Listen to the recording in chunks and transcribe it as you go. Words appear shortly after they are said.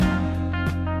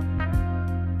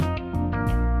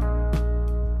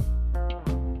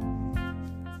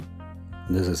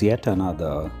This is yet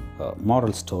another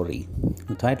moral story.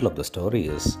 The title of the story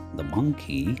is The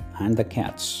Monkey and the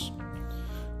Cats.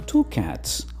 Two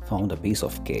cats found a piece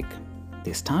of cake.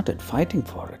 They started fighting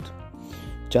for it.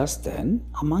 Just then,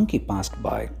 a monkey passed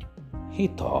by. He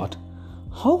thought,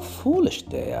 "How foolish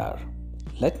they are!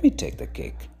 Let me take the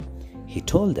cake." He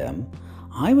told them,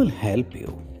 "I will help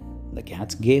you." The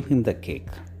cats gave him the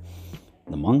cake.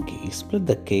 The monkey split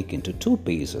the cake into two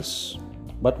pieces,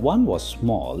 but one was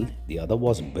small, the other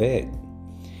was big.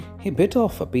 He bit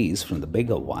off a piece from the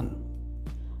bigger one.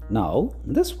 Now,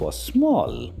 this was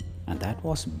small and that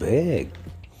was big.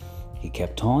 He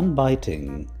kept on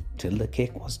biting till the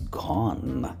cake was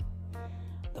gone.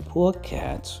 The poor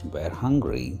cats were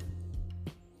hungry.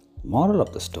 Moral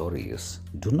of the story is,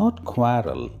 do not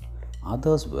quarrel,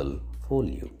 others will fool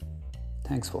you.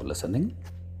 Thanks for listening.